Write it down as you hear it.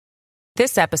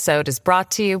This episode is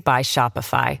brought to you by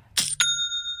Shopify.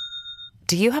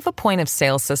 Do you have a point of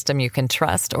sale system you can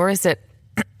trust, or is it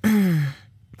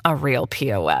a real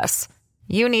POS?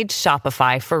 You need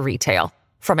Shopify for retail.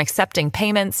 From accepting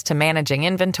payments to managing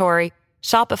inventory,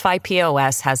 Shopify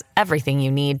POS has everything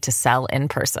you need to sell in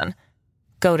person.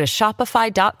 Go to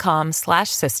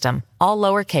shopify.com/system, all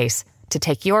lowercase, to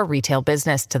take your retail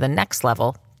business to the next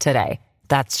level today.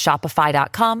 That's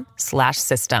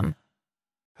shopify.com/system.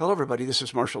 Hello, everybody. This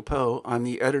is Marshall Poe. I'm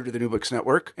the editor of the New Books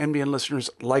Network. NBN listeners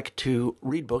like to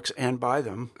read books and buy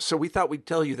them. So we thought we'd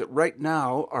tell you that right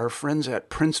now, our friends at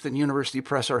Princeton University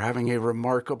Press are having a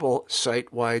remarkable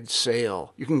site-wide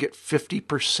sale. You can get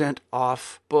 50%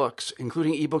 off books,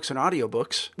 including ebooks and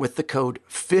audiobooks, with the code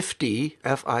 50,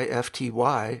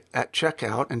 F-I-F-T-Y, at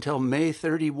checkout until May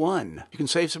 31. You can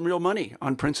save some real money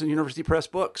on Princeton University Press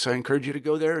books. I encourage you to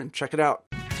go there and check it out.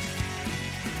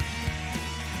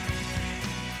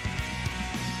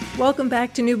 Welcome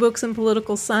back to New Books in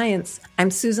Political Science. I'm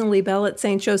Susan Liebell at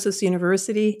St. Joseph's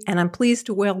University, and I'm pleased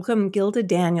to welcome Gilda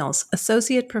Daniels,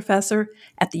 Associate Professor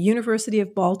at the University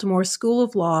of Baltimore School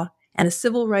of Law and a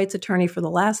civil rights attorney for the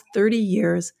last 30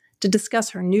 years, to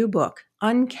discuss her new book,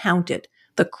 Uncounted: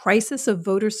 The Crisis of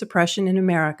Voter Suppression in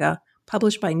America,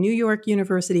 published by New York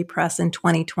University Press in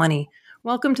 2020.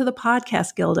 Welcome to the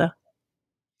podcast, Gilda.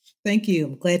 Thank you.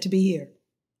 I'm glad to be here.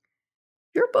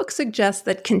 Your book suggests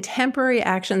that contemporary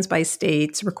actions by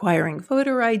states requiring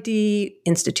voter ID,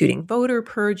 instituting voter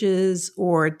purges,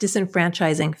 or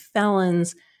disenfranchising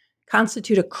felons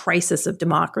constitute a crisis of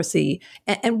democracy,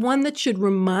 and one that should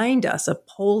remind us of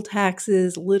poll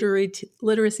taxes,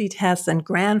 literacy tests, and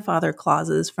grandfather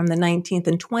clauses from the 19th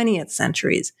and 20th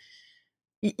centuries.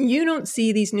 You don't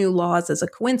see these new laws as a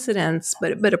coincidence,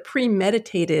 but a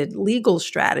premeditated legal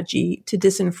strategy to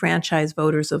disenfranchise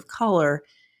voters of color.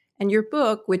 And your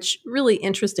book, which really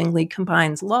interestingly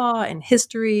combines law and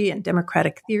history and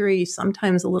democratic theory,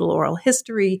 sometimes a little oral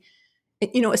history,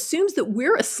 assumes that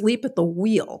we're asleep at the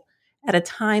wheel at a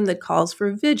time that calls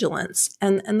for vigilance.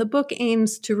 And the book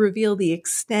aims to reveal the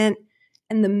extent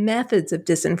and the methods of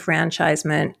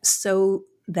disenfranchisement so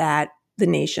that the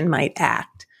nation might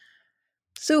act.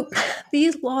 So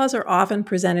these laws are often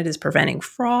presented as preventing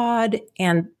fraud,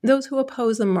 and those who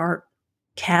oppose them are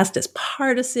cast as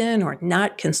partisan or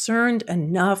not concerned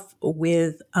enough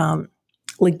with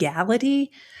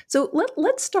legality. So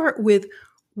let's start with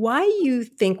why you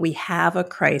think we have a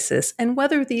crisis and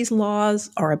whether these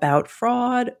laws are about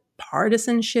fraud,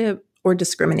 partisanship, or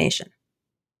discrimination.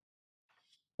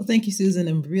 Well, thank you, Susan.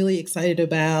 I'm really excited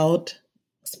about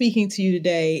speaking to you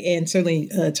today and certainly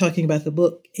talking about the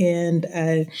book. And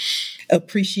I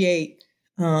appreciate,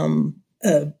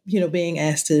 being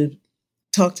asked to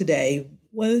talk today.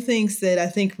 One of the things that I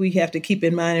think we have to keep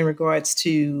in mind in regards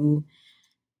to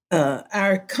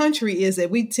our country is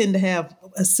that we tend to have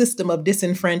a system of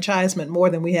disenfranchisement more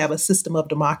than we have a system of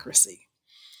democracy.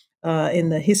 In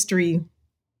the history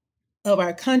of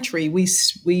our country,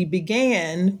 we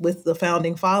began with the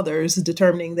founding fathers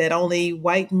determining that only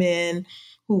white men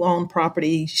who own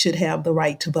property should have the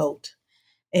right to vote.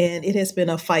 And it has been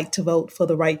a fight to vote for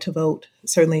the right to vote,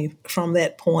 certainly from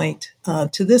that point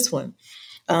to this one.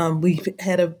 We've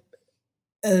had a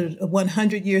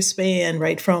 100-year span,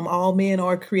 right, from all men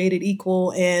are created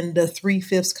equal and the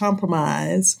 3/5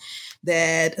 compromise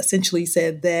that essentially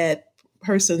said that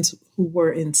persons who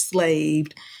were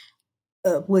enslaved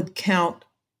would count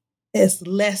as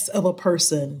less of a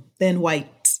person than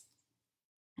whites.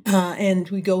 And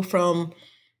we go from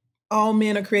all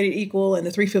men are created equal and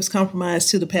the 3/5 compromise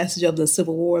to the passage of the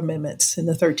Civil War amendments in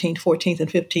the 13th, 14th,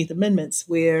 and 15th amendments,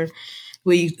 where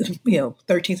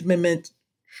 13th Amendment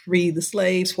freed the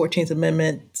slaves, 14th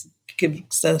Amendment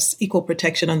gives us equal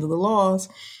protection under the laws,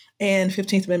 and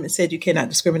 15th Amendment said you cannot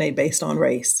discriminate based on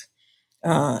race.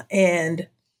 And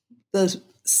the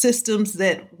systems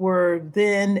that were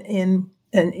then in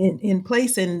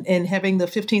place and having the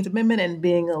 15th Amendment and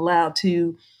being allowed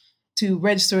to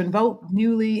register and vote,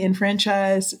 newly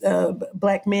enfranchised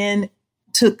Black men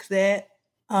took that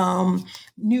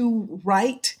new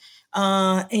right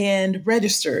and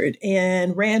registered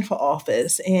and ran for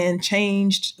office and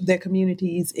changed their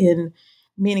communities in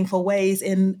meaningful ways.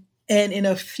 And in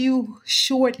a few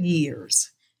short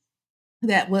years,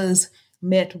 that was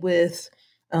met with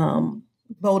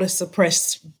voter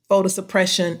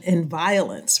suppression and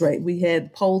violence, right? We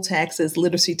had poll taxes,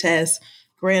 literacy tests,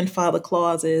 grandfather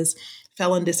clauses,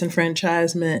 felon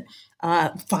disenfranchisement,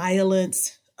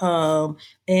 violence,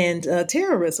 and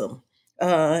terrorism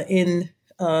in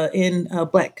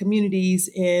Black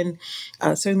communities, and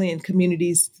certainly in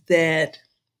communities that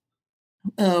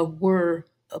were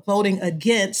voting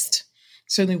against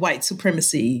certainly white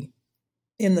supremacy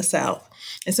in the South.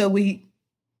 And so we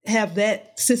have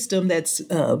that system that's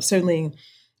certainly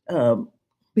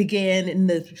began in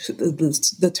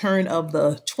the turn of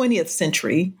the 20th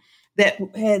century, that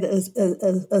had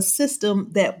a system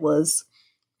that was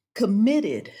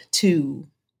committed to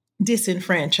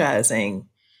disenfranchising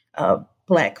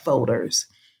Black voters.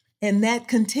 And that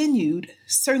continued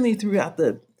certainly throughout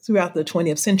the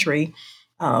 20th century,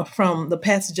 from the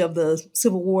passage of the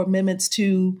Civil War amendments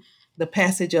to the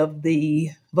passage of the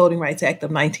Voting Rights Act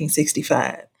of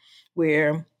 1965,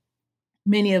 where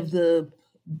many of the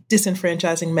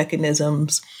disenfranchising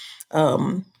mechanisms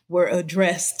were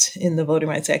addressed in the Voting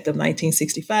Rights Act of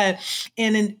 1965.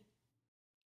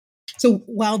 So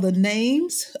while the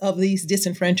names of these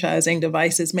disenfranchising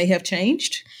devices may have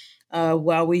changed,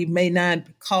 while we may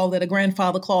not call it a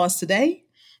grandfather clause today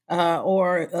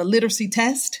or a literacy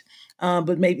test,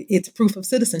 but maybe it's proof of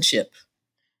citizenship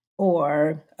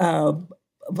or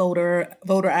voter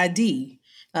ID.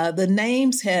 The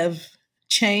names have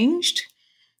changed,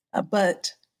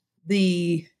 but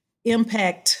the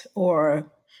impact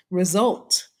or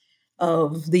result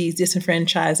of these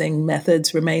disenfranchising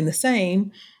methods remain the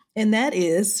same, and that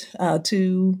is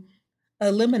to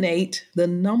eliminate the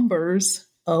numbers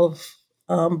of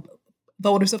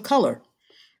voters of color.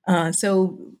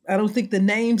 So I don't think the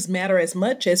names matter as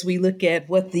much as we look at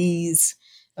what these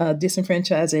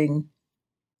disenfranchising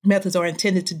methods are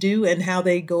intended to do and how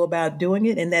they go about doing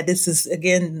it. And that this is,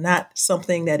 again, not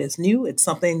something that is new. It's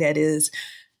something that is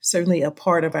certainly a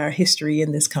part of our history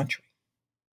in this country.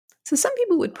 So some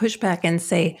people would push back and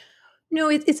say, no,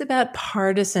 it's about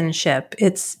partisanship.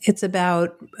 It's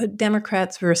about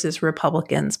Democrats versus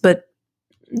Republicans. But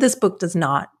this book does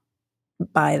not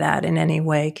buy that in any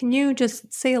way. Can you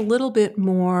just say a little bit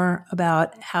more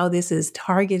about how this is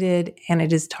targeted, and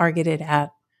it is targeted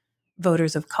at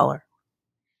voters of color?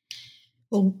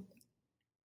 Well,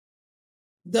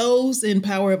 those in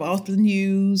power have often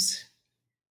used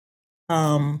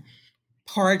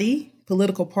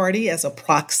political party as a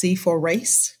proxy for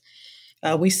race.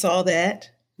 We saw that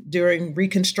during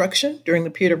Reconstruction, during the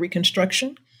period of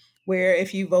Reconstruction, where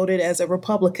if you voted as a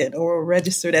Republican or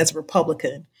registered as a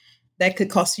Republican, that could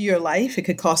cost you your life. It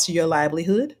could cost you your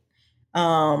livelihood,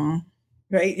 right?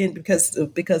 And because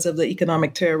of the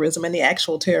economic terrorism and the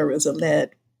actual terrorism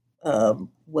that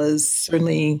was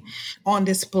certainly on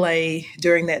display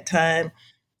during that time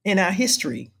in our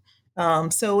history.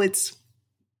 So it's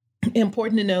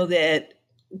important to know that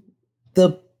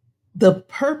the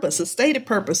purpose, the stated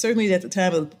purpose, certainly at the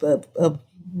time of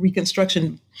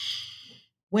Reconstruction,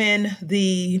 when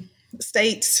the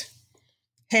states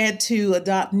had to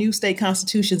adopt new state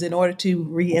constitutions in order to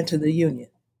re-enter the Union,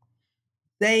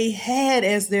 they had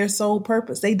as their sole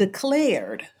purpose, they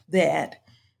declared that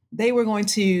they were going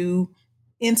to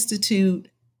institute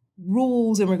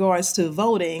rules in regards to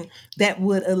voting that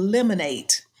would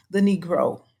eliminate the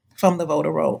Negro from the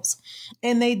voter rolls.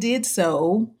 And they did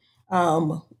so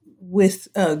with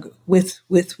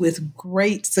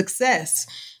great success.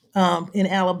 In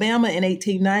Alabama in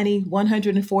 1890,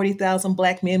 140,000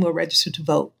 Black men were registered to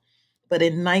vote. But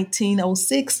in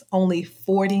 1906, only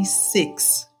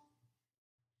 46.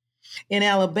 In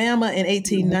Alabama in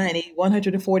 1890,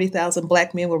 140,000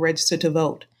 Black men were registered to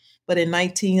vote. But in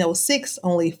 1906,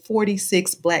 only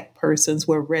 46 Black persons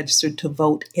were registered to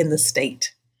vote in the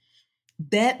state.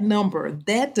 That number,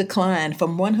 that decline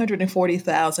from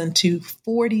 140,000 to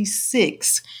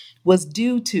 46 was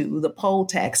due to the poll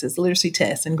taxes, literacy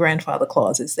tests, and grandfather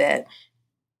clauses that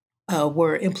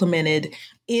were implemented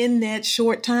in that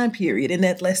short time period, in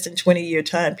that less than 20-year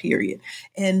time period.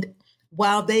 And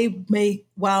while the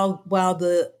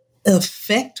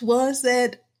effect was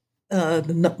that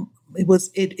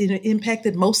it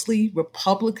impacted mostly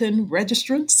Republican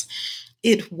registrants,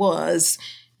 it was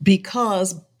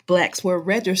because Blacks were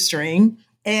registering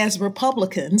as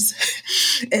Republicans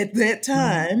at that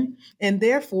time, and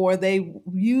therefore they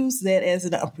used that as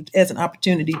an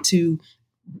opportunity to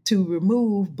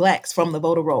remove Blacks from the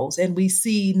voter rolls. And we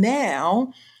see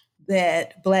now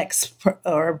that Blacks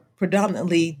are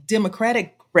predominantly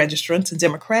Democratic registrants and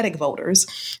Democratic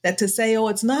voters, that to say, oh,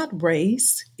 it's not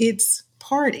race, it's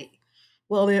party.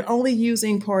 Well, they're only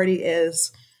using party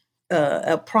as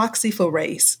a proxy for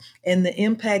race. And the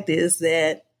impact is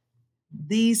that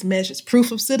these measures,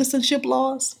 proof of citizenship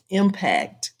laws,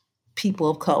 impact people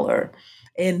of color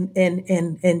and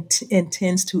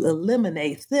tends to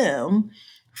eliminate them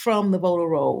from the voter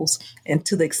rolls. And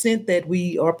to the extent that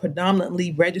we are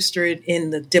predominantly registered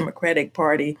in the Democratic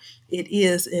Party, it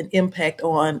is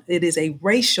a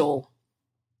racial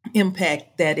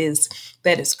impact that is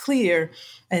clear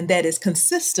and that is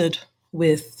consistent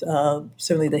with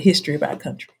certainly the history of our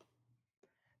country.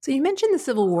 So you mentioned the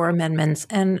Civil War amendments,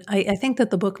 and I think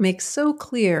that the book makes so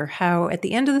clear how at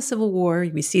the end of the Civil War,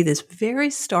 we see this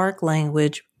very stark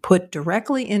language put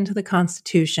directly into the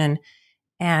Constitution,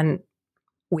 and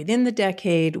within the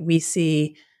decade, we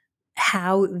see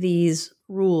how these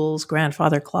rules,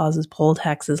 grandfather clauses, poll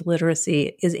taxes,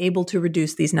 literacy, is able to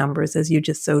reduce these numbers, as you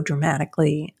just so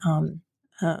dramatically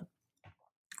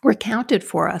recounted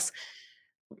for us.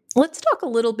 Let's talk a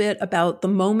little bit about the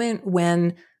moment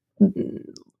when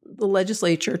the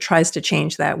legislature tries to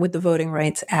change that with the Voting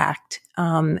Rights Act,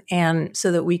 and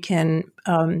so that we can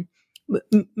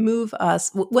move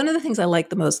us. One of the things I like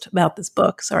the most about this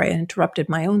book, sorry, I interrupted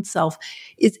my own self,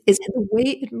 is the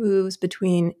way it moves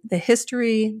between the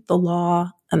history, the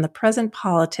law, and the present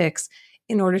politics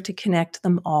in order to connect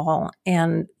them all.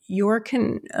 And your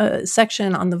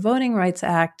section on the Voting Rights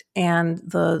Act and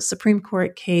the Supreme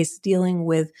Court case dealing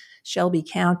with Shelby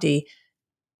County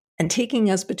and taking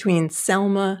us between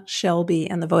Selma, Shelby,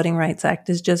 and the Voting Rights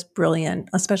Act is just brilliant,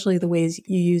 especially the ways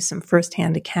you use some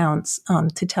firsthand accounts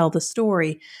to tell the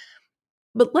story.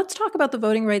 But let's talk about the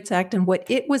Voting Rights Act and what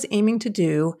it was aiming to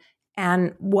do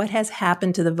and what has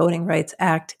happened to the Voting Rights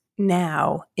Act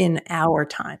now in our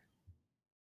time.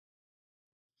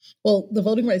 Well, the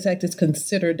Voting Rights Act is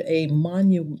considered a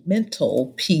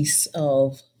monumental piece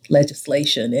of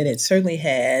legislation, and it certainly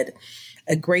had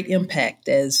a great impact,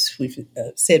 as we've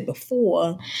said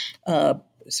before,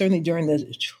 certainly during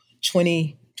the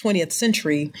 20th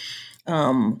century.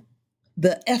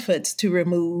 The efforts to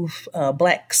remove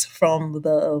Blacks from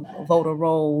the voter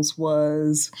rolls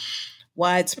was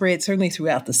widespread, certainly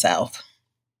throughout the South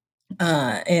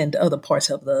and other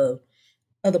parts of the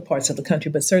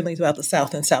country, but certainly throughout the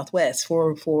South and Southwest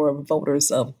for voters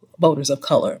of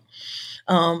color.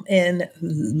 And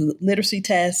literacy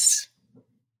tests,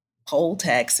 poll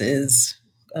taxes,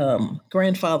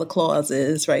 grandfather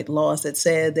clauses, right? Laws that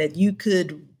said that you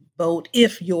could vote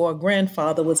if your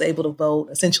grandfather was able to vote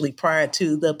essentially prior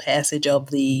to the passage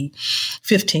of the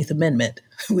 15th Amendment,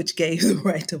 which gave the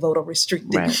right to vote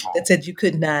unrestricted, right. That said you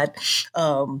could not,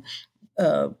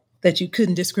 that you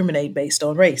couldn't discriminate based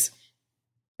on race.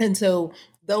 And so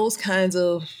those kinds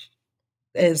of,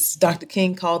 as Dr.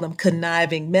 King called them,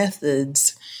 conniving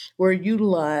methods were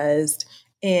utilized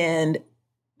and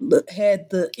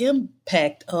had the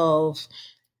impact of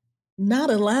not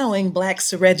allowing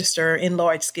Blacks to register in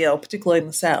large scale, particularly in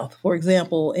the South. For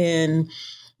example, in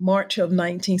March of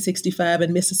 1965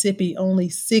 in Mississippi, only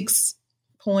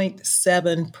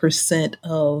 6.7%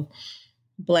 of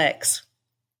Blacks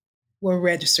were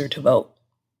registered to vote.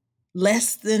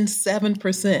 Less than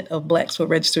 7% of Blacks were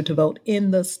registered to vote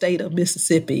in the state of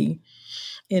Mississippi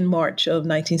in March of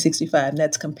 1965. And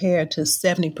that's compared to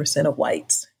 70% of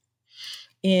whites.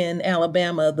 In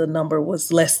Alabama, the number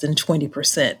was less than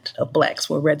 20% of Blacks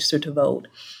were registered to vote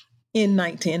in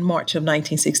March of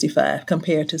 1965,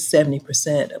 compared to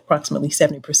 70%, approximately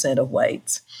 70% of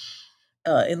whites.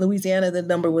 In Louisiana, the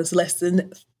number was less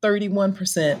than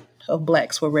 31% of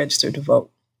Blacks were registered to vote.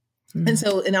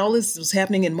 Mm-hmm. And all this was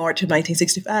happening in March of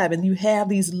 1965, and you have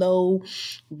these low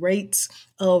rates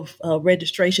of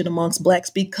registration amongst Blacks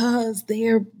because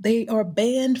they are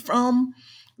banned from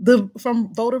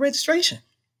voter registration.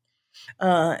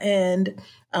 With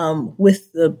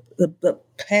the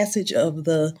passage of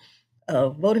the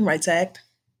Voting Rights Act,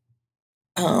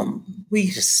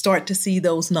 we start to see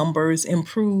those numbers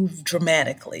improve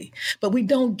dramatically. But we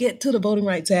don't get to the Voting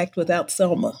Rights Act without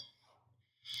Selma,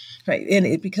 right?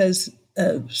 And because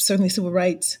certainly civil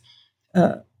rights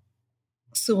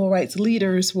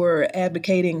leaders were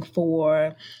advocating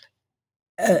for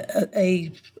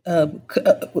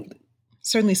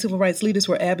certainly civil rights leaders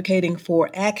were advocating for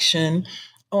action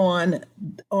on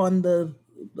the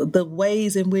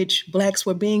ways in which Blacks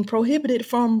were being prohibited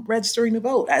from registering to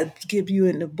vote. I give you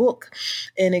in the book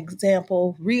an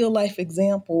example, real life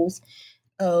examples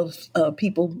of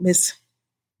people, Miss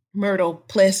Myrtle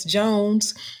Pless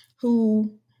Jones,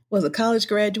 who was a college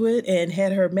graduate and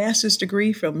had her master's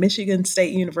degree from Michigan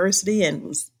State University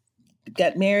and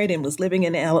got married and was living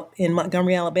in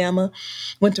Montgomery, Alabama,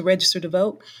 went to register to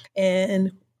vote.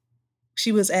 And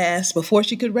she was asked, before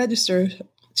she could register,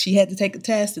 she had to take a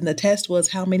test. And the test was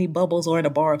how many bubbles are in a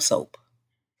bar of soap.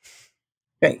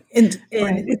 Right. And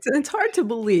right. It's hard to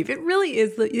believe. It really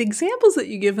is. The examples that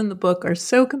you give in the book are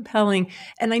so compelling.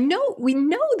 And I know we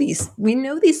know these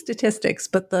statistics,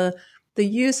 but the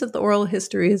use of the oral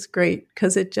history is great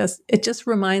because it just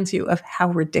reminds you of how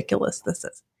ridiculous this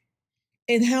is.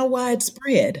 And how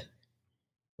widespread,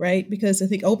 right? Because I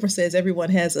think Oprah says everyone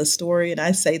has a story, and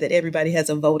I say that everybody has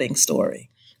a voting story.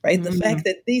 right? The fact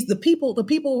that the people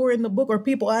who are in the book are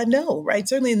people I know, right?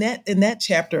 Certainly in that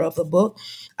chapter of the book,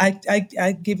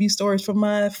 I give you stories from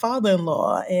my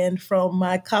father-in-law and from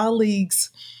my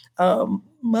colleague's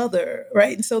mother,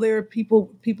 right? And so there are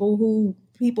people who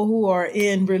are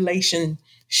in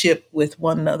relationship with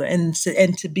one another, and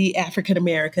to be African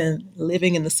American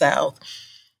living in the South,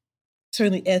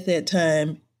 certainly at that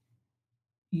time,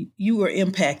 you were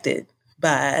impacted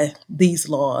by these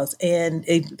laws, and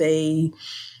they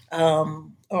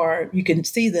are, you can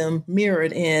see them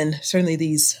mirrored in certainly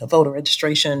these voter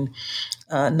registration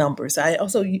numbers. I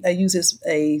use as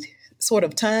a sort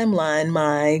of timeline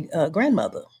my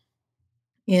grandmother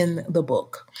in the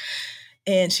book,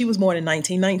 and she was born in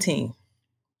 1919,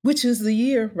 which is the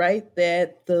year, right,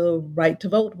 that the right to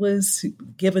vote was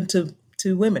given to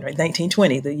women, right?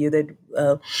 1920, the year that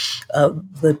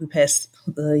we passed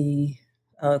the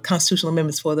constitutional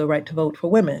amendments for the right to vote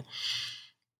for women.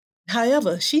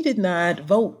 However, she did not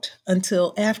vote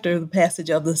until after the passage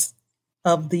of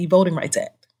the Voting Rights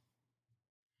Act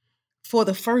for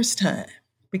the first time,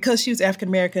 because she was African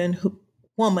American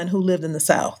woman who lived in the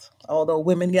South. Although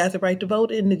women got the right to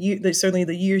vote in certainly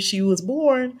the year she was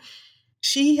born,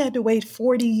 she had to wait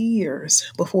 40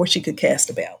 years before she could cast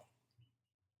a ballot.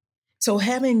 So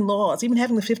having laws, even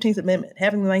having the 15th Amendment,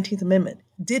 having the 19th Amendment,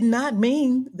 did not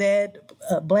mean that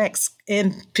Blacks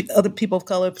and other people of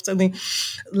color, certainly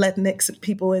Latinx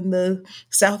people in the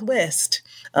Southwest,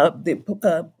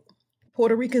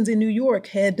 Puerto Ricans in New York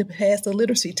had to pass a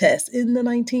literacy test in the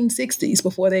 1960s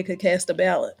before they could cast a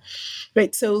ballot.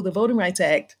 Right. So the Voting Rights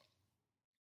Act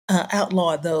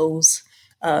outlawed those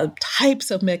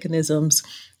types of mechanisms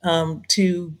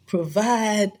to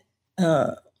provide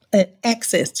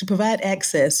access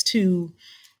to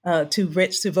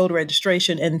voter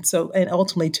registration, and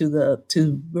ultimately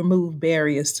to remove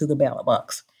barriers to the ballot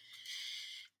box.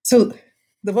 So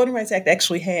the Voting Rights Act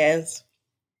actually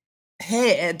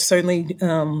had certainly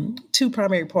two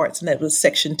primary parts, and that was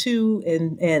Section 2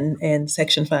 and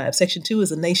Section 5. Section 2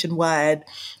 is a nationwide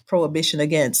prohibition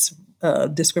against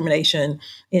discrimination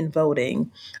in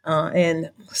voting, and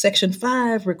Section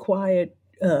 5 required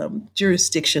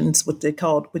jurisdictions, which they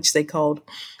called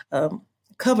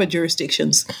cover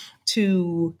jurisdictions,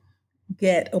 to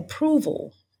get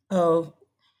approval of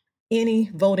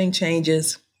any voting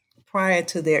changes prior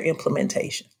to their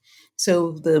implementation.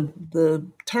 So the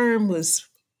term was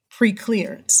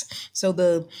pre-clearance. So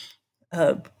the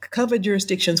cover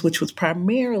jurisdictions, which was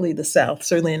primarily the South,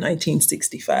 certainly in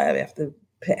 1965 after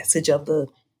passage of the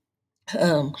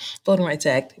Voting Rights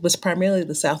Act, was primarily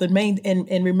the South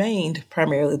and remained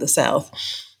primarily the South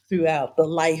throughout the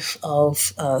life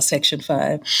of Section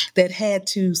 5, that had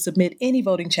to submit any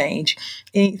voting change,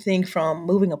 anything from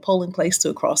moving a polling place to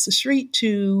across the street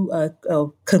to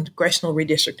congressional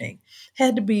redistricting,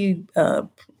 had to be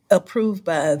approved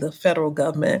by the federal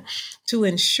government to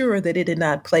ensure that it did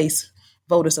not place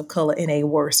voters of color in a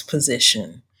worse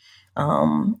position,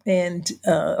 or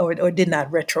did not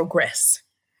retrogress,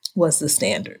 was the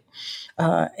standard.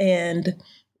 And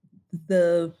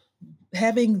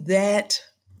having that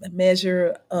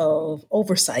measure of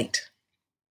oversight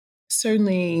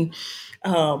certainly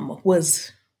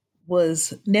was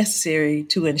necessary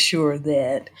to ensure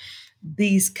that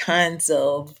these kinds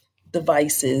of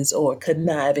devices or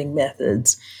conniving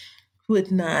methods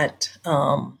would not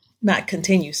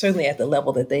continue, certainly at the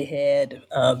level that they had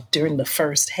during the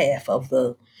first half of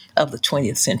the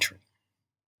 20th century.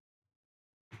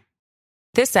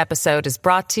 This episode is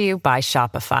brought to you by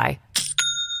Shopify.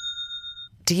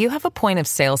 Do you have a point of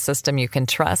sale system you can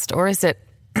trust, or is it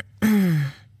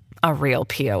a real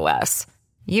POS?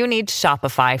 You need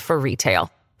Shopify for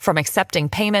retail. From accepting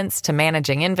payments to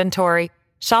managing inventory,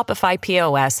 Shopify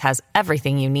POS has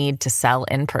everything you need to sell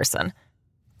in person.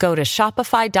 Go to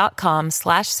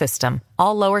shopify.com/system,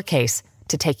 all lowercase,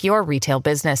 to take your retail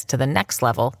business to the next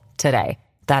level today.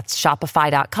 That's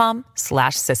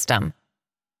shopify.com/system.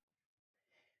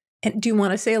 And do you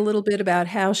want to say a little bit about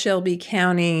how Shelby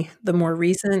County, the more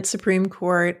recent Supreme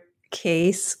Court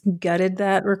case, gutted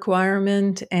that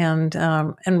requirement and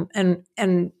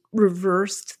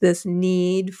reversed this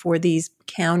need for these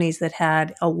counties that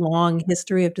had a long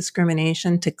history of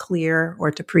discrimination to clear or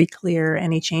to pre-clear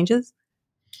any changes?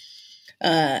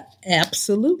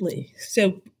 Absolutely.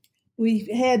 So we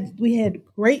had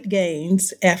great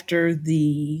gains after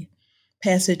the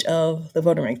passage of the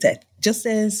Voting Rights Act, just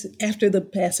as after the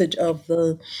passage of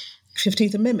the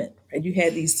 15th Amendment. Right? You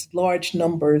had these large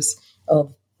numbers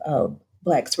of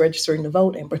Blacks registering to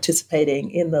vote and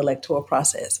participating in the electoral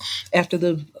process. After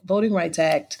the Voting Rights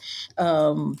Act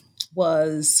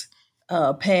was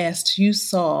passed, you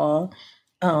saw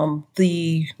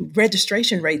the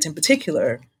registration rates in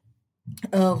particular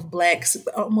of Blacks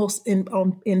almost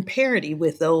in parity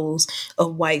with those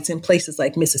of whites in places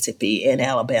like Mississippi and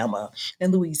Alabama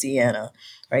and Louisiana,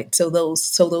 right? So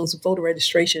those voter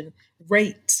registration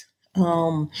rates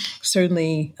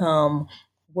certainly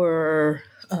were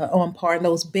on par, and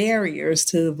those barriers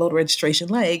to voter registration,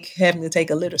 like having to take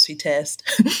a literacy test,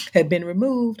 had been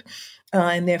removed.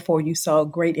 And therefore, you saw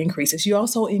great increases. You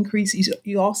also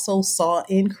saw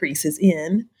increases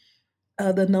in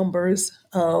the numbers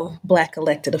of Black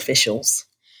elected officials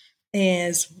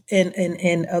and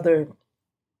other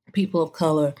people of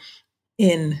color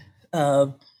in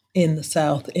the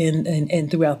South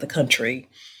and throughout the country.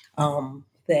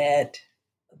 That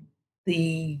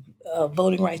the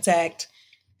Voting Rights Act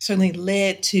certainly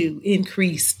led to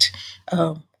increased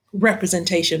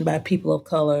representation by people of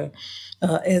color,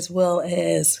 as well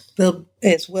as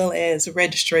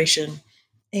registration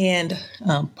and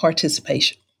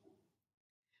participation.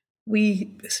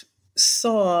 We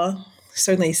saw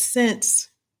certainly since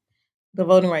the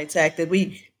Voting Rights Act that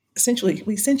we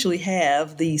essentially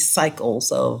have these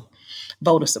cycles of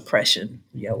voter suppression.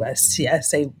 I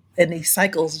say, and these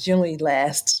cycles generally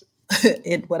last.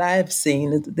 In what I've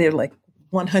seen, they're like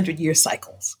 100-year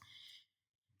cycles,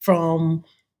 from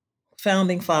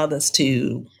founding fathers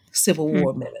to Civil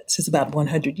War amendments. It's about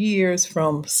 100 years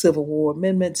from Civil War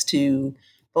amendments to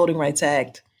Voting Rights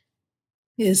Act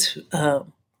is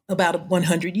about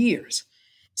 100 years.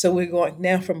 So we're going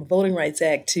now from a Voting Rights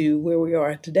Act to where we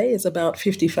are today is about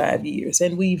 55 years.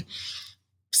 And we've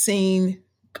seen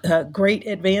great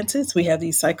advances. We have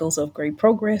these cycles of great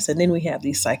progress, and then we have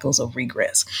these cycles of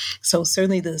regress. So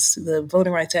certainly the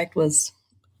Voting Rights Act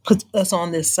put us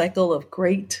on this cycle of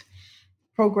great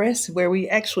progress, where we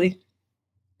actually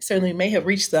certainly may have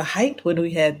reached the height when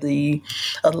we had the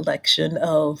election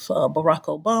of Barack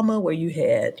Obama, where you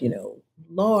had,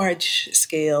 large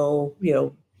scale,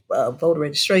 voter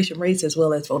registration rates as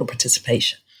well as voter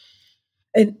participation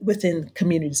and within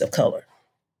communities of color.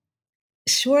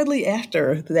 Shortly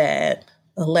after that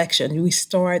election, we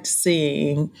start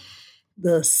seeing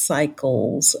the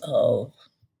cycles of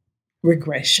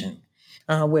regression,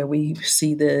 where we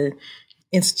see the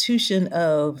institution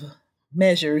of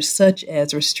measures such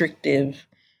as restrictive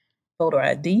voter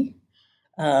ID,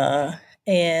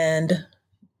 and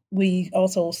we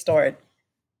also start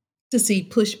to see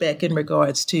pushback in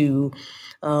regards to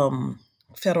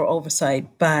federal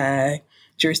oversight by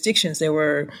jurisdictions. There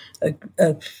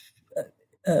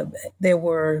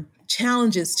were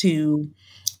challenges to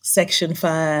Section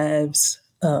 5's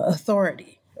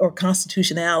authority or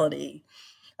constitutionality.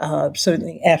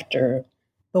 Certainly after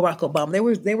Barack Obama,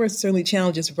 there were certainly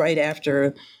challenges right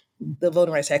after the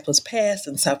Voting Rights Act was passed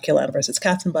in South Carolina versus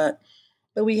Katzenbach.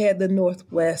 But we had the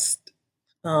Northwest,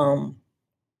 the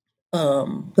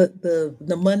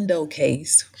Mundo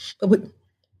case,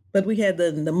 but we had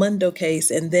the Mundo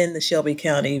case and then the Shelby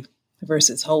County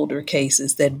versus Holder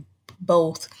cases that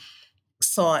both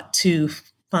sought to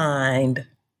find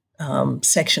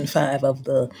Section 5 of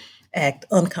the Act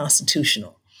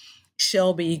unconstitutional.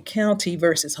 Shelby County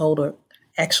versus Holder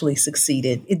actually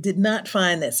succeeded. It did not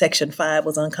find that Section 5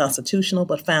 was unconstitutional,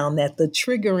 but found that the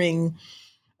triggering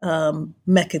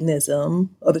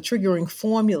mechanism or the triggering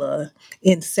formula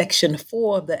in Section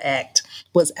 4 of the Act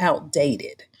was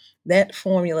outdated. That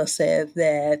formula said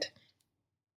that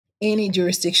any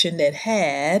jurisdiction that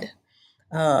had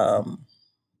a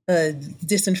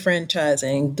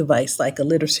disenfranchising device like a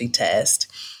literacy test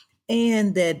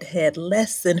and that had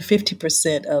less than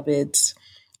 50% of its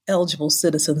eligible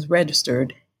citizens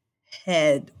registered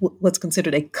had what's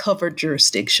considered a covered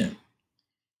jurisdiction.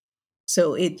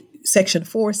 So Section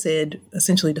 4 said,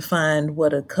 essentially defined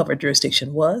what a covered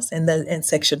jurisdiction was, and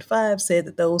Section 5 said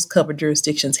that those covered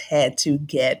jurisdictions had to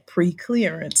get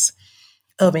pre-clearance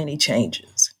of any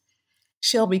changes.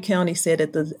 Shelby County said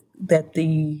that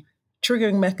the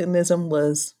triggering mechanism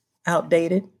was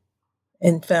outdated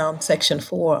and found Section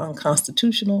 4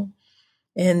 unconstitutional.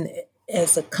 And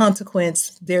as a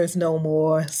consequence, there's no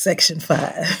more Section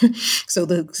 5. So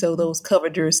those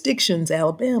covered jurisdictions,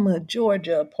 Alabama,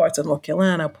 Georgia, parts of North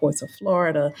Carolina, parts of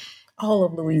Florida, all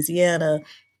of Louisiana,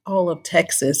 all of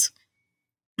Texas,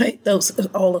 right?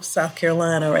 All of South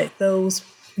Carolina, right? Those,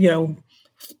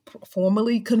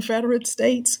 formerly Confederate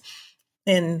states,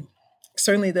 and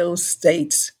certainly those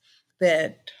states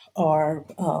that are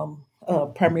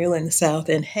primarily in the South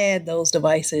and had those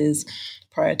devices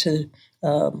prior to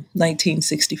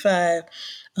 1965,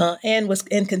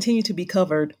 and continue to be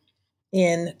covered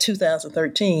in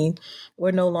 2013,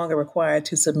 were no longer required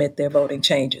to submit their voting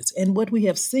changes. And what we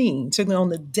have seen, certainly on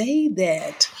the day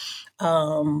that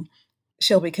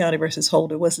Shelby County versus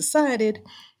Holder was decided,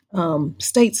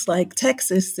 states like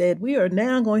Texas said, we are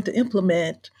now going to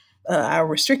implement our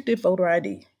restrictive voter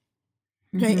ID.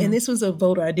 Right? And this was a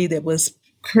voter ID that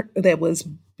was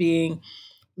being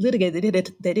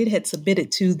litigated, that it had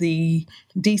submitted to the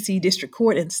D.C. District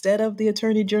Court instead of the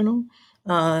Attorney General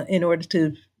in order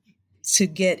to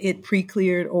get it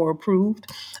pre-cleared or approved.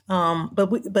 But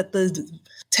the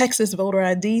Texas voter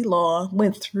ID law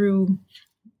went through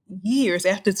years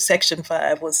after Section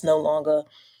 5 was no longer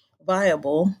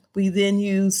viable. We then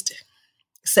used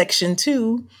Section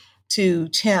 2 to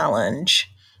challenge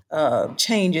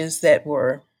changes that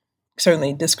were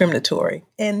certainly discriminatory.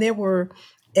 And there were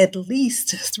at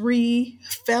least 3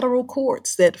 federal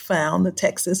courts that found the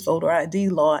Texas voter ID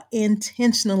law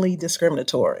intentionally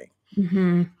discriminatory.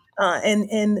 And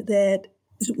that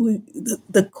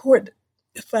the court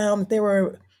found there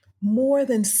were more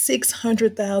than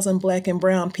 600,000 Black and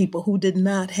brown people who did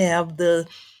not have the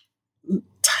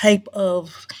type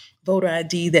of voter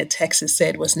ID that Texas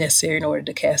said was necessary in order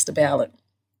to cast a ballot.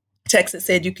 Texas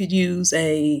said you could use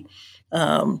a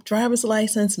driver's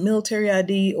license, military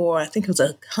ID, or I think it was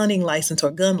a hunting license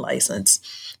or gun license,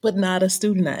 but not a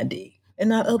student ID, and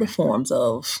not other forms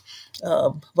of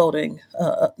voting,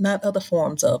 not other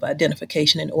forms of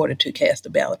identification in order to cast a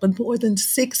ballot. But more than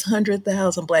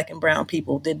 600,000 Black and brown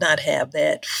people did not have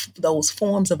those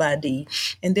forms of ID,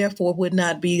 and therefore would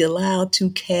not be allowed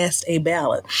to cast a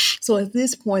ballot. So at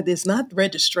this point, it's not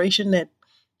registration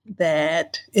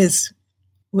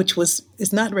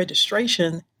it's not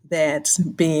registration that's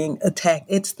being attacked.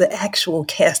 It's the actual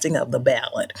casting of the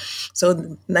ballot. So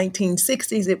in the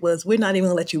 1960s, it was, we're not even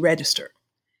going to let you register.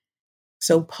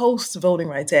 So post Voting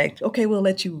Rights Act, okay, we'll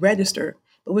let you register,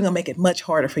 but we're going to make it much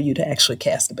harder for you to actually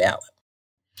cast a ballot.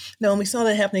 Now, and we saw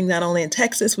that happening not only in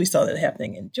Texas, we saw that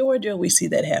happening in Georgia. We see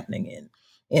that happening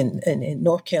in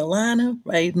North Carolina,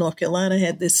 right? North Carolina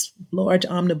had this large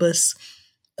omnibus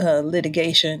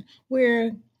litigation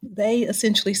where they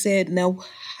essentially said, now,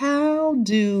 how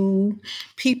do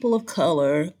people of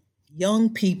color, young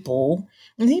people,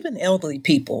 and even elderly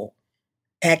people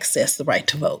access the right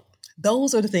to vote?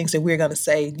 Those are the things that we're going to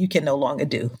say you can no longer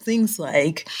do. Things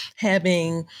like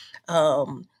having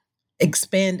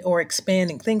expanding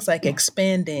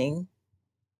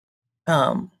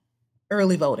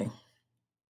early voting.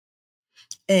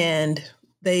 And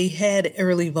they had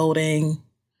early voting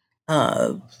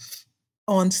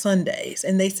on Sundays.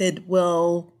 And they said,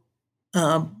 well,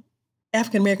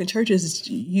 African-American churches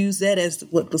use that as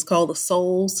what was called the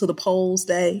Souls to the Polls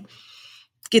Day.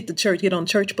 Get on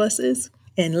church buses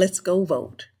and let's go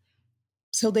vote.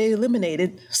 So they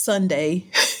eliminated Sunday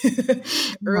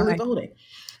early voting.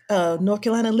 North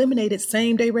Carolina eliminated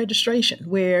same-day registration,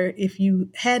 where if you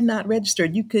had not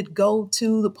registered, you could go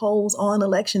to the polls on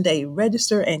Election Day,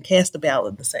 register, and cast a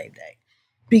ballot the same day.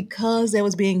 Because that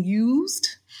was being used,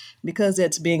 because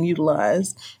that's being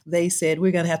utilized, they said,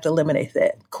 we're going to have to eliminate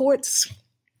that. Courts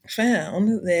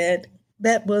found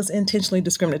that was intentionally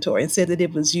discriminatory and said that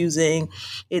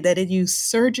it used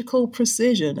surgical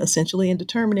precision, essentially, in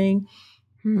determining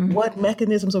what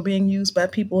mechanisms are being used by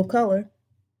people of color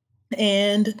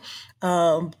and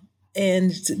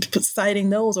citing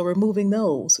those or removing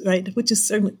those, right? Which is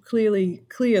certainly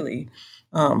clearly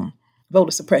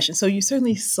voter suppression. So you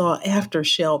certainly saw after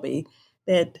Shelby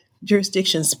that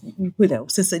jurisdictions,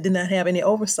 since they did not have any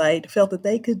oversight, felt that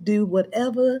they could do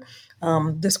whatever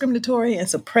discriminatory and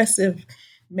suppressive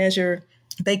measure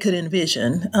they could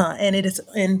envision,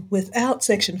 and without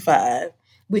Section 5,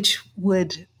 which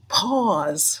would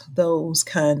pause those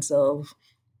kinds of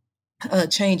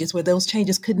changes, where those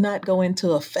changes could not go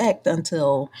into effect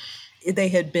until they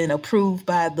had been approved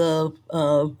by the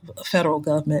federal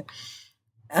government.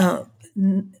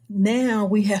 Now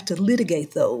we have to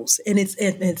litigate those, and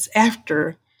it's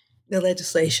after the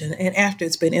legislation and after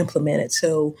it's been implemented.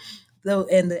 So,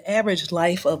 the average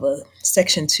life of a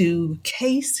Section 2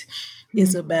 case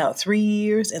is about 3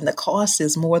 years, and the cost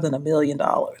is more than $1 million.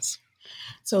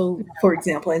 So, for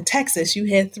example, in Texas, you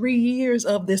had 3 years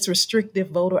of this restrictive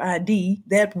voter ID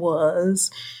that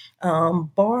was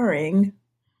barring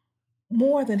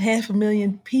more than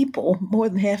 500,000 people, more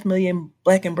than 500,000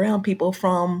 Black and brown people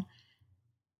from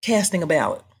casting a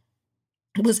ballot.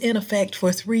 It was in effect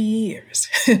for 3 years,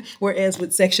 whereas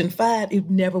with Section 5, it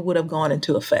never would have gone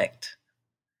into effect.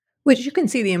 Which you can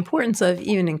see the importance of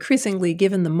even increasingly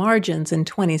given the margins in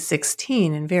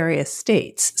 2016 in various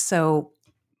states. So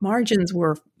margins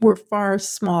were far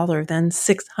smaller than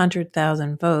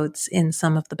 600,000 votes in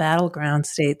some of the battleground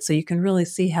states. So you can really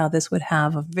see how this would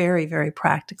have a very, very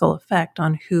practical effect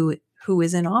on who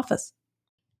is in office.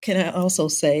 can I also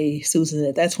say, Susan,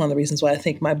 that that's one of the reasons why I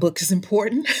think my book is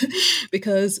important,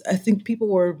 because I think people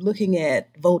were looking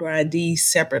at voter ID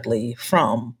separately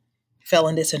from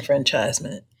felon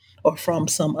disenfranchisement or from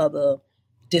some other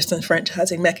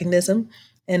disenfranchising mechanism.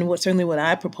 And what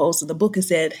I propose in the book is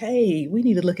that, hey, we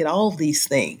need to look at all of these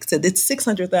things. That it's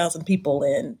 600,000 people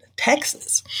in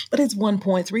Texas, but it's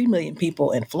 1.3 million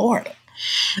people in Florida.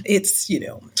 It's,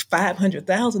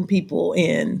 500,000 people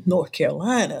in North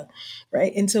Carolina,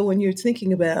 right? And so when you're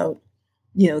thinking about,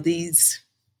 these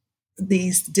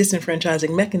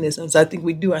disenfranchising mechanisms, I think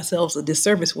we do ourselves a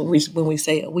disservice when we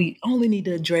say we only need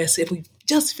to address, if we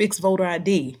just fix voter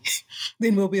ID,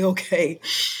 then we'll be okay,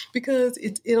 because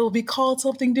it'll be called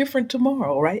something different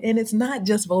tomorrow, right? And it's not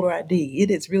just voter ID;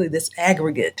 it is really this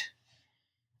aggregate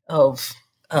of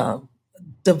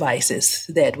devices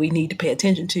that we need to pay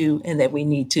attention to, and that we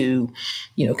need to,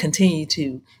 continue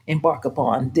to embark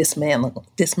upon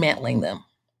dismantling them.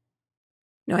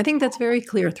 No, I think that's very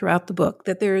clear throughout the book,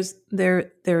 that there is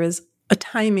a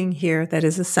timing here that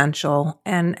is essential.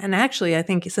 And actually, I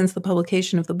think since the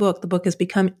publication of the book has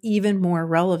become even more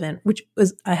relevant, which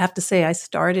was, I have to say, I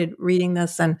started reading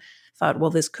this and thought,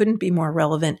 well, this couldn't be more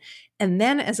relevant. And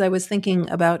then as I was thinking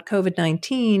about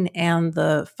COVID-19 and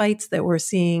the fights that we're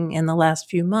seeing in the last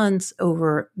few months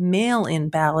over mail-in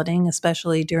balloting,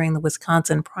 especially during the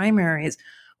Wisconsin primaries,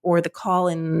 or the call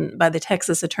in by the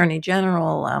Texas Attorney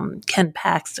General, Ken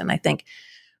Paxton, I think,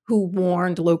 who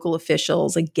warned local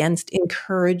officials against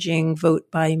encouraging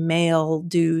vote by mail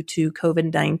due to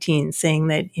COVID-19, saying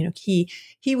that,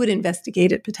 he would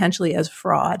investigate it potentially as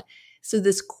fraud. So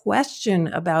this question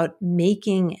about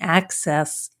making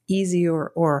access easier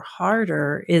or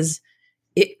harder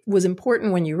it was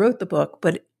important when you wrote the book,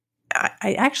 but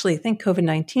I actually think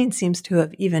COVID-19 seems to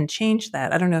have even changed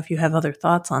that. I don't know if you have other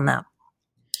thoughts on that.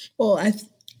 Well, I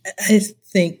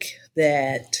think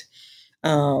that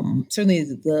certainly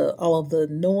all of the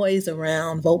noise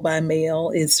around vote by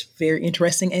mail is very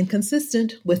interesting and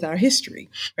consistent with our history,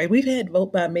 right? We've had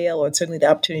vote by mail, or certainly the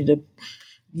opportunity to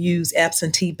use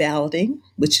absentee balloting,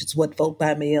 which is what vote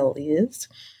by mail is,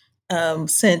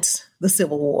 since the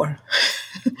Civil War.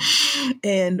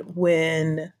 And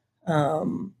when,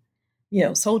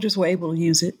 soldiers were able to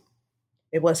use it,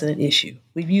 it wasn't an issue.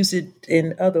 We've used it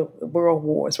in other world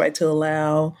wars, right, to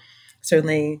allow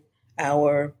certainly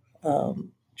our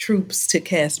troops to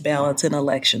cast ballots in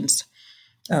elections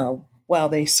while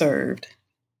they served.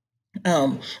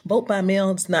 Vote by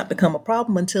mail has not become a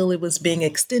problem until it was being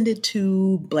extended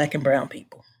to Black and brown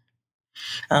people.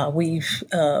 When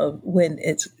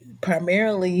it's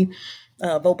primarily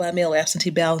vote by mail, absentee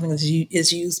balloting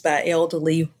is used by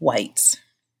elderly whites.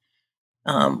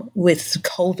 With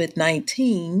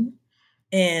COVID-19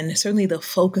 and certainly the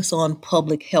focus on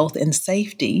public health and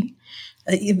safety,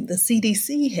 even the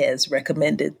CDC has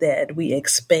recommended that we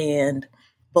expand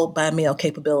vote by mail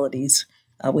capabilities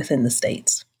within the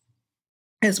states,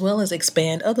 as well as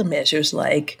expand other measures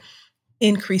like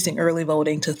increasing early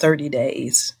voting to 30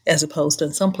 days, as opposed to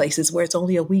in some places where it's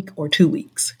only a week or 2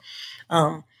 weeks.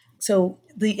 So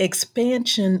the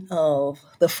expansion of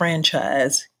the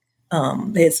franchise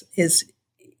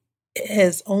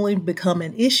has only become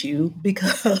an issue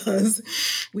because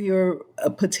we are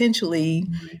potentially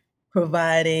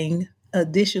providing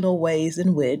additional ways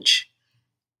in which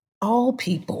all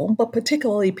people, but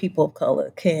particularly people of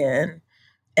color, can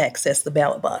access the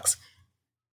ballot box.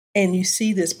 And you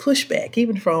see this pushback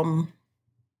even from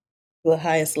the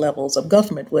highest levels of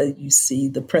government, where you see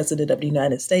the President of the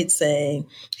United States saying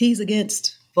he's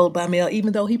against vote by mail,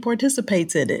 even though he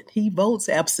participates in it. He votes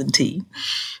absentee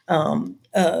and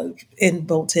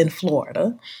votes in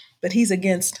Florida, but he's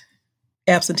against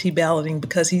absentee balloting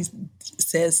because he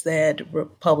says that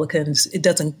Republicans, it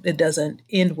doesn't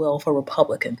end well for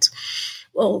Republicans.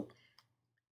 Well,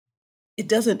 it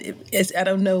doesn't. I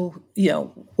don't know,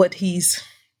 what he's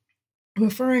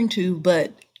referring to,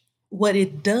 but what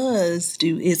it does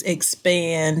do is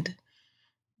expand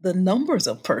the numbers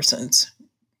of persons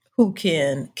who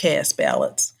can cast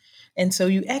ballots. And so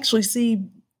we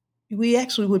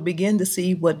actually would begin to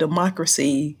see what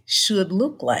democracy should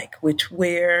look like,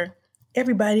 where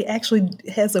everybody actually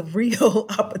has a real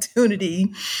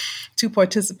opportunity to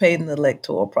participate in the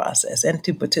electoral process and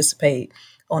to participate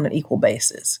on an equal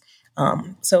basis.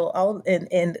 The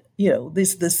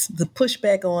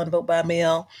pushback on vote by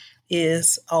mail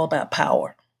is all about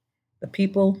power. The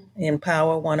people in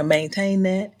power want to maintain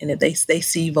that, and if they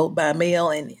see vote by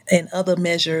mail and other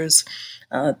measures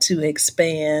to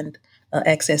expand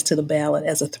access to the ballot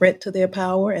as a threat to their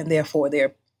power, and therefore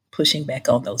they're pushing back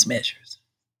on those measures.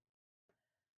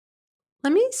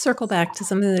 Let me circle back to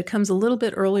something that comes a little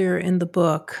bit earlier in the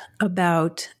book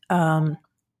about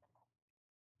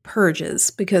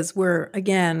purges, because we're,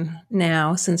 again,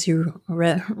 now, since you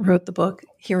wrote the book,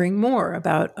 hearing more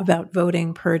about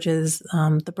voting purges.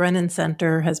 The Brennan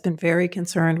Center has been very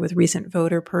concerned with recent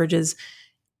voter purges,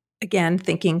 again,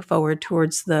 thinking forward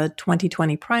towards the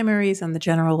 2020 primaries and the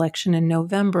general election in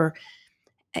November.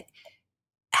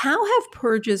 How have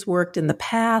purges worked in the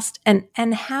past, and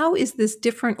how is this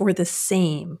different or the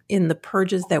same in the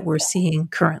purges that we're seeing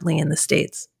currently in the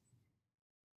States?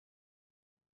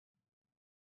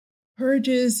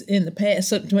 Purges in the past,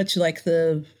 so much like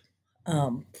the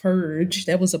purge,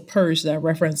 that was a purge that I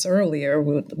referenced earlier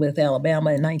with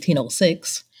Alabama in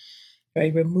 1906,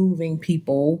 right? Removing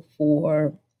people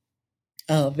for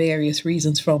various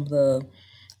reasons from the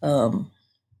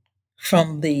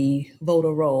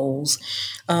voter rolls.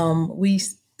 We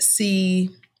see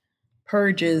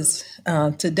purges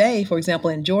today. For example,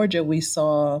 in Georgia, we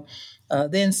saw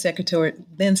then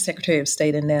Secretary of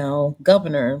State and now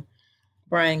Governor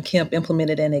Brian Kemp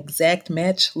implemented an exact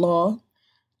match law,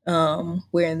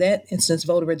 where in that instance,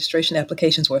 voter registration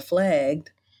applications were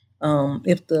flagged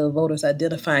if the voter's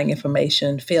identifying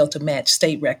information failed to match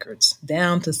state records,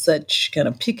 down to such kind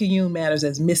of picayune matters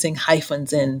as missing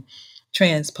hyphens in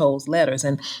transposed letters.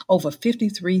 And over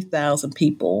 53,000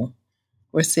 people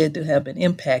were said to have been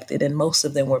impacted, and most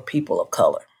of them were people of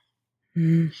color.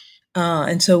 Mm.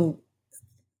 And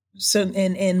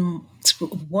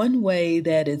one way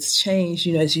that it's changed,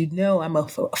 as you know, I'm a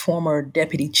former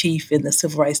deputy chief in the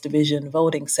Civil Rights Division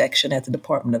voting section at the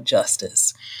Department of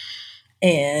Justice.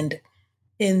 And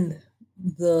in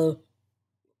the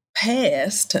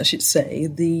past, I should say,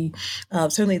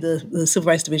 certainly the Civil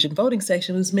Rights Division voting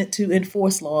section was meant to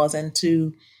enforce laws and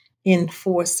to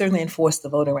enforce the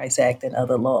Voting Rights Act and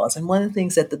other laws. And one of the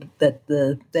things that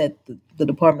the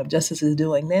Department of Justice is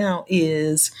doing now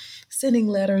is sending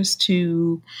letters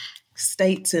to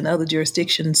states and other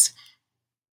jurisdictions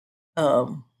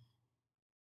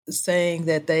saying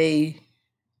that they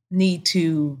need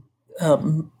to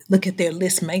look at their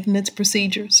list maintenance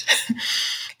procedures.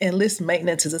 And list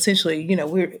maintenance is essentially,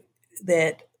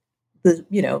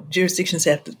 jurisdictions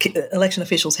election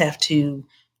officials have to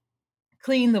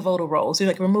clean the voter rolls.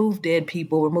 Like remove dead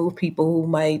people, remove people who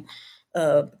might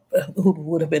have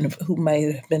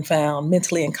been found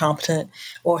mentally incompetent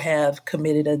or have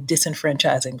committed a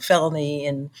disenfranchising felony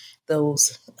in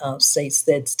those states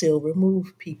that still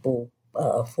remove people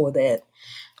for that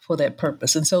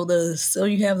purpose. And so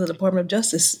you have the Department of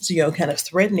Justice, kind of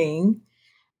threatening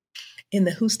in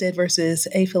the Husted versus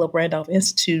A. Philip Randolph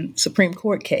Institute Supreme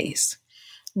Court case.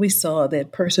 We saw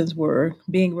that persons were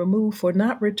being removed for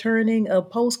not returning a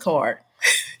postcard.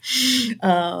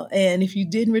 And if you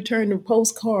didn't return the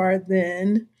postcard,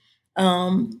 then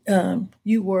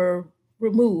you were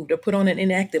removed or put on an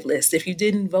inactive list. If you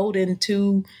didn't vote in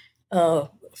 2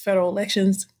 federal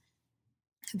elections,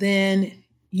 then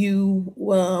you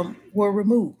were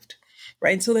removed,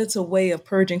 right? So that's a way of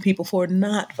purging people for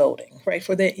not voting, right,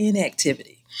 for their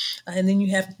inactivity. And then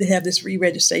you have to have this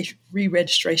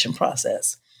re-registration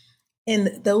process.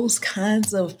 And those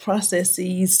kinds of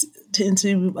processes tend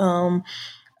to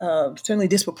certainly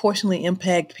disproportionately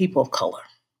impact people of color.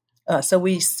 So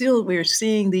we're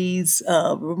seeing these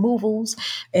removals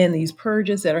and these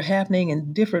purges that are happening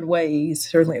in different ways,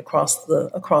 certainly across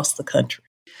the country.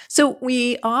 So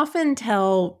we often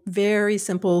tell very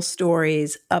simple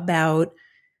stories about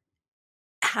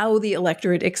how the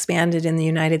electorate expanded in the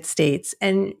United States,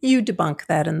 and you debunk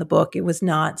that in the book. It was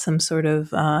not some sort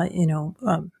of a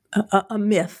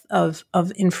myth of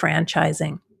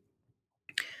enfranchising.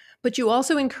 But you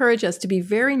also encourage us to be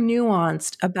very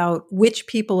nuanced about which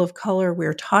people of color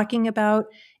we're talking about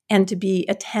and to be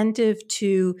attentive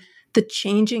to the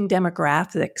changing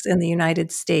demographics in the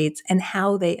United States and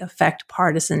how they affect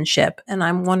partisanship. And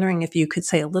I'm wondering if you could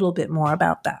say a little bit more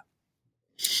about that.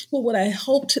 Well, what I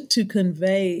hoped to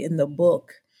convey in the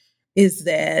book is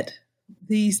that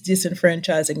these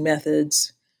disenfranchising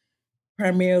methods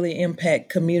primarily impact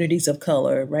communities of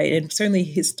color, right? And certainly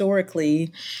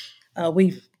historically,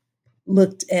 we've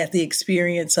looked at the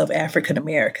experience of African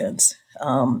Americans,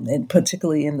 and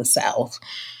particularly in the South.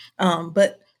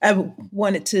 But I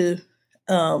wanted to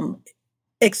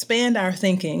expand our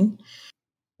thinking.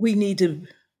 We need to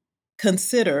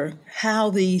consider how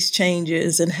these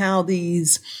changes and how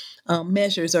these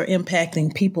measures are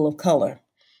impacting people of color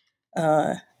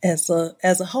as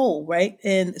a whole, right?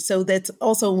 And so that's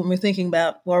also when we're thinking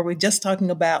about, well, are we just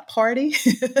talking about party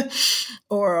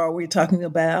or are we talking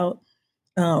about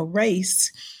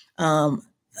race?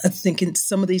 I think in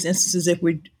some of these instances, if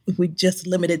we just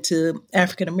limit it to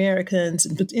African Americans,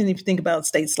 and if you think about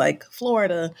states like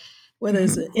Florida, where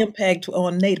there's an impact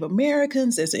on Native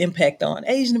Americans, there's an impact on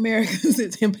Asian Americans,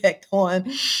 there's an impact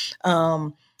on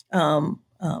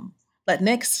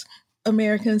Latinx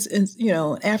Americans, and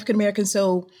African Americans.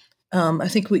 So I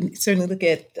think we certainly look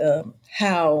at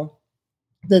how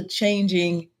the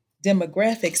changing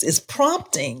demographics is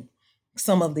prompting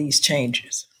some of these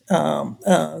changes.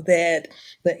 That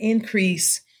the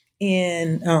increase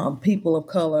in people of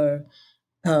color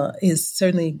is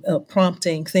certainly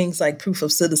prompting things like proof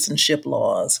of citizenship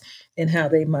laws and how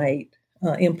they might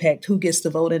impact who gets to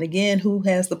vote and, again, who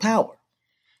has the power.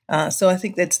 So I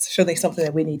think that's certainly something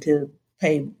that we need to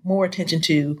pay more attention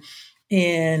to,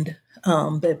 and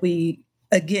that we,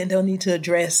 again, don't need to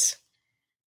address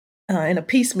in a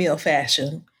piecemeal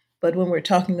fashion. But when we're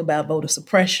talking about voter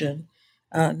suppression,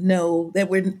 know that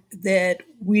we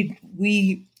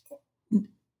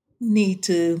need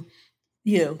to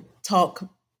talk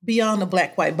beyond the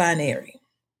black-white binary,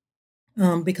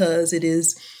 because it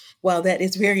is, while that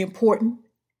is very important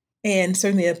and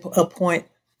certainly a point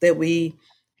that we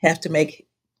have to make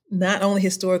not only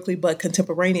historically but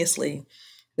contemporaneously,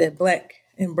 that Black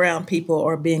and brown people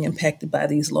are being impacted by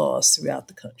these laws throughout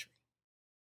the country.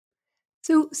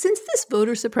 So since this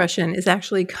voter suppression is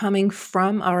actually coming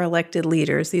from our elected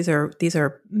leaders, these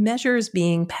are measures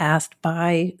being passed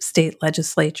by state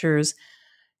legislatures.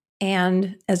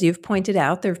 And as you've pointed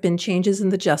out, there have been changes in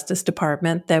the Justice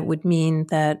Department that would mean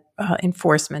that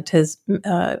enforcement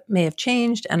may have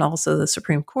changed. And also the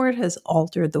Supreme Court has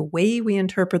altered the way we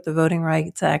interpret the Voting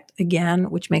Rights Act again,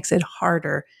 which makes it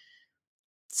harder.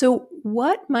 So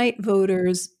what might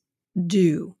voters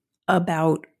do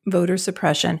about voter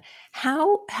suppression?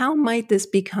 How might this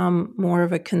become more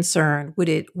of a concern? Would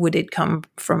it come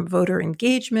from voter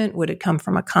engagement? Would it come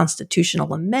from a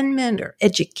constitutional amendment or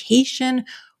education?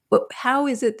 How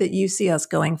is it that you see us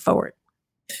going forward?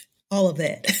 All of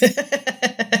that.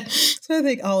 So I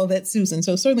think all of that, Susan.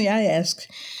 So certainly I asked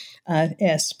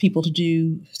people to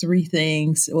do 3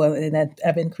 things. Well, and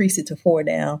I've increased it to 4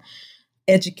 now: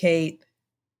 educate,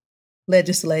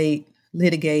 legislate,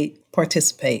 litigate,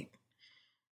 participate.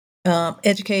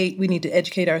 Educate, we need to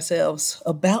educate ourselves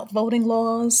about voting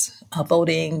laws,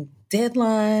 voting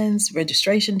deadlines,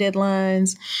 registration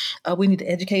deadlines. We need to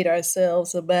educate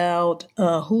ourselves about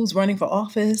who's running for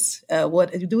office.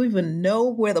 Do we even know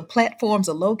where the platforms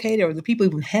are located, or do people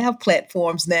even have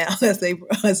platforms now as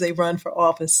they run for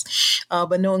office?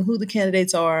 But knowing who the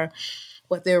candidates are,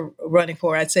 what they're running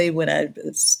for. I'd say when I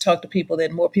talk to people,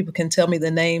 that more people can tell me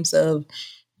the names of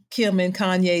Kim and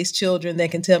Kanye's children, they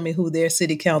can tell me who their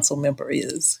city council member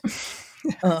is.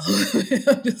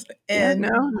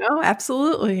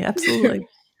 Absolutely.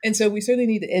 And so we certainly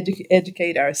need to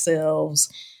educate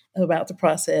ourselves about the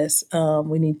process.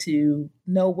 We need to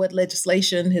know what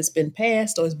legislation has been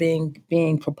passed or is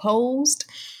being proposed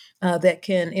that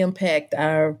can impact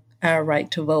our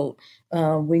right to vote.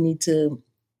 We need to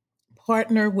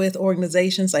partner with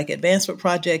organizations like Advancement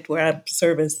Project, where I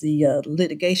serve as the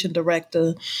litigation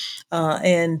director,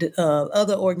 and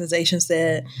other organizations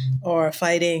that are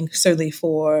fighting certainly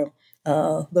for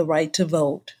the right to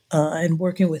vote, and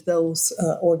working with those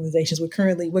organizations. We're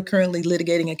currently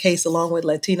litigating a case along with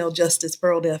Latino Justice,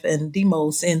 Pearl Deaf, and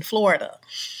Demos in Florida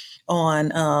on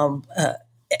the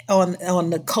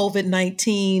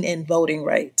COVID-19 and voting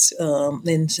rights,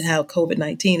 and how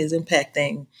COVID-19 is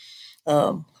impacting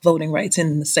voting rights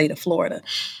in the state of Florida.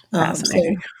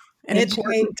 Fascinating. And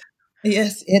educate,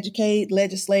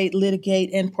 legislate,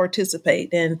 litigate, and participate.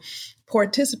 And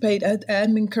participate,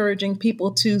 I'm encouraging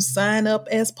people to sign up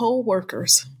as poll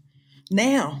workers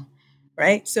now,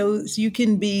 right? So you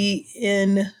can be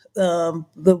in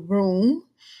the room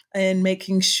and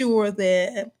making sure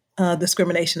that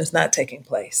discrimination is not taking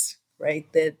place, right?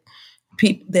 That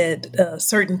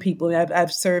certain people,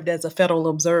 I've served as a federal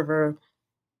observer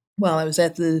while I was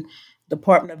at the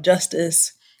Department of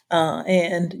Justice,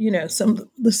 and some of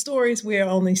the stories where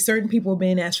only certain people were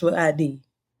being asked for ID,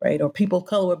 right? Or people of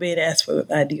color were being asked for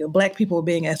ID, or Black people were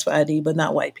being asked for ID, but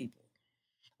not white people,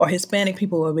 or Hispanic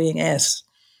people were being asked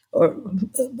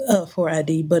for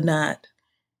ID, but not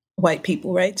white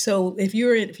people, right? So if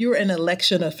you're an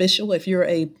election official, if you're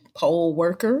a poll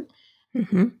worker,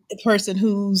 a person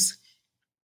who's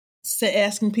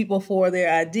asking people for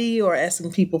their ID or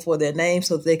asking people for their name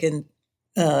so that they can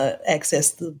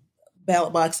access the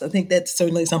ballot box, I think that's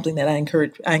certainly something that I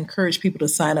encourage people to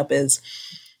sign up as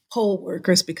poll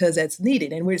workers, because that's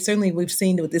needed. And we've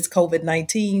seen with this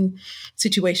COVID-19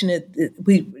 situation that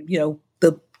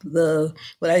the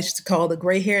what I used to call the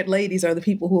gray-haired ladies are the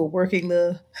people who are working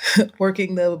the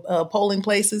polling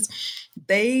places.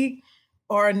 They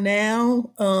are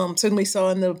now certainly saw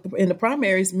in the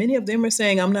primaries. Many of them are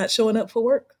saying, "I'm not showing up for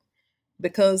work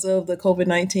because of the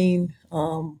COVID-19,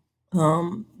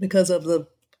 because of the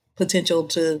potential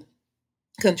to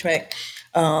contract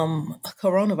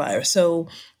coronavirus." So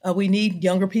we need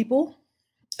younger people.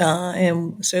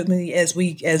 And certainly, as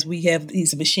we have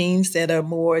these machines that are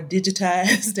more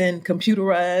digitized and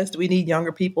computerized, we need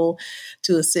younger people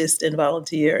to assist and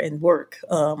volunteer and work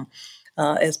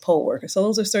as poll workers. So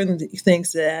those are certain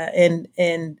things that and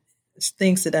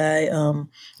things that I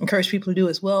encourage people to do,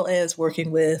 as well as working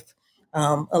with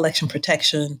election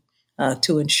protection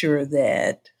to ensure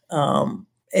that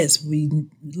as we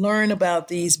learn about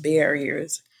these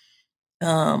barriers,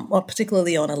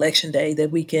 particularly on election day,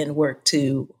 that we can work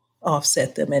to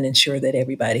offset them and ensure that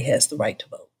everybody has the right to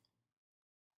vote.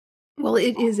 Well,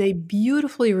 it is a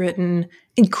beautifully written,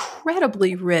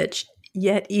 incredibly rich,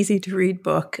 yet easy to read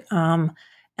book. And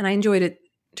I enjoyed it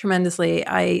tremendously.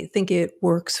 I think it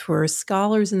works for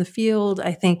scholars in the field.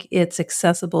 I think it's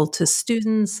accessible to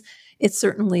students. It's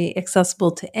certainly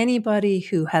accessible to anybody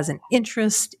who has an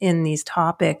interest in these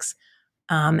topics.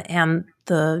 And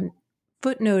the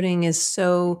footnoting is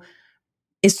so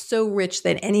rich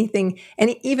that anything,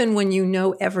 and even when you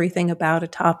know everything about a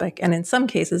topic, and in some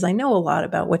cases I know a lot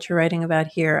about what you're writing about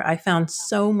here, I found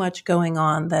so much going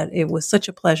on that it was such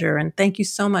a pleasure. And thank you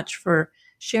so much for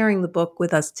sharing the book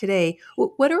with us today.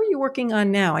 What are you working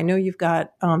on now? I know you've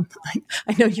got, I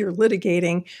know you're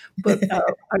litigating, but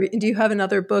do you have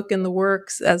another book in the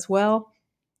works as well?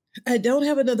 I don't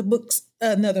have another book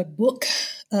in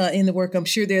the work. I'm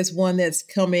sure there's one that's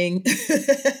coming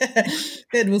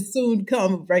that will soon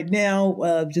come. Right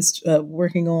now, just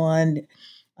working on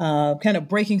kind of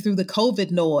breaking through the COVID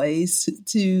noise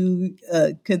to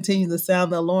continue to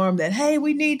sound the alarm that, hey,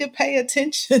 we need to pay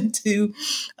attention to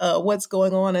what's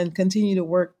going on and continue to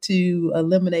work to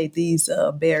eliminate these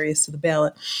barriers to the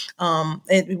ballot.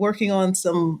 And working on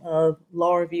some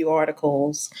law review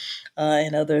articles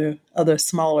and other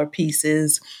smaller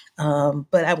pieces.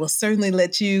 But I will certainly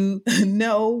let you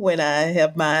know when I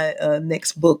have my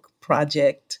next book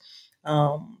project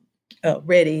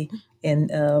ready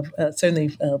and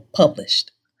certainly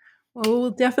published. Well,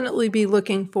 we'll definitely be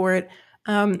looking for it.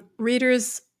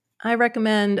 Readers, I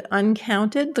recommend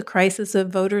Uncounted, The Crisis of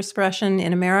Voter Suppression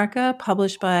in America,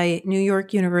 published by New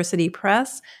York University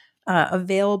Press,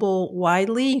 available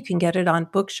widely. You can get it on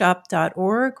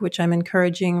bookshop.org, which I'm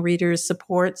encouraging readers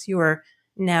supports your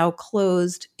now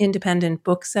closed independent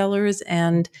booksellers.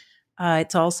 And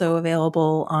it's also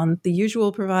available on the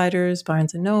usual providers,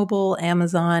 Barnes & Noble,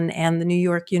 Amazon, and the New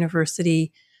York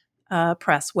University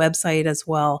Press website as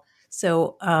well.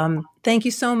 So thank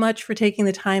you so much for taking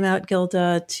the time out,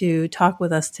 Gilda, to talk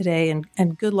with us today,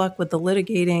 and good luck with the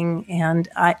litigating. And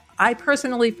I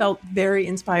personally felt very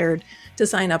inspired to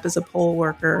sign up as a poll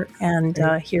worker and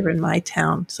here in my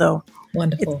town. So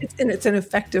wonderful. It's an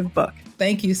effective book.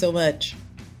 Thank you so much.